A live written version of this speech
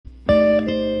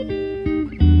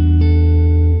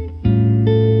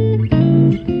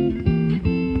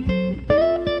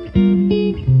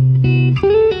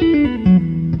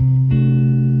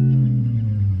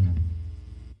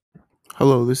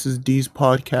this is Dee's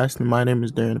podcast, and my name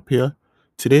is Darren Apia.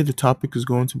 Today, the topic is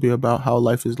going to be about how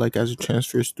life is like as a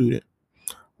transfer student.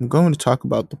 I'm going to talk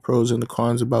about the pros and the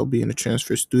cons about being a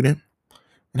transfer student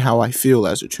and how I feel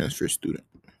as a transfer student.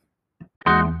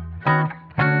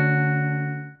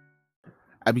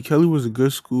 Abby Kelly was a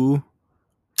good school.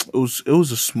 It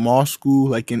was a small school.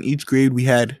 Like in each grade, we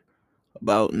had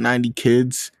about 90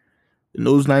 kids. And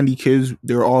those 90 kids,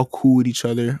 they were all cool with each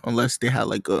other, unless they had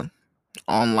like a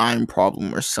online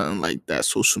problem or something like that,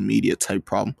 social media type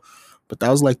problem. But that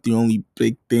was like the only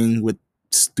big thing with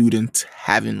students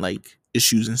having like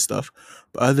issues and stuff.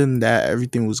 But other than that,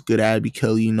 everything was good at Abby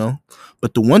Kelly.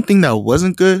 But the one thing that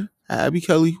wasn't good at Abby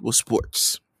Kelly was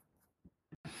sports.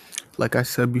 Like I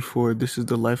said before, this is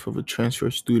the life of a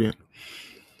transfer student.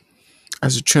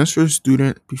 As a transfer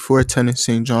student, before attending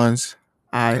St. John's,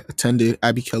 I attended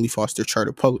Abby Kelly Foster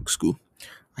Charter Public School.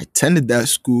 I attended that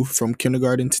school from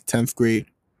kindergarten to 10th grade.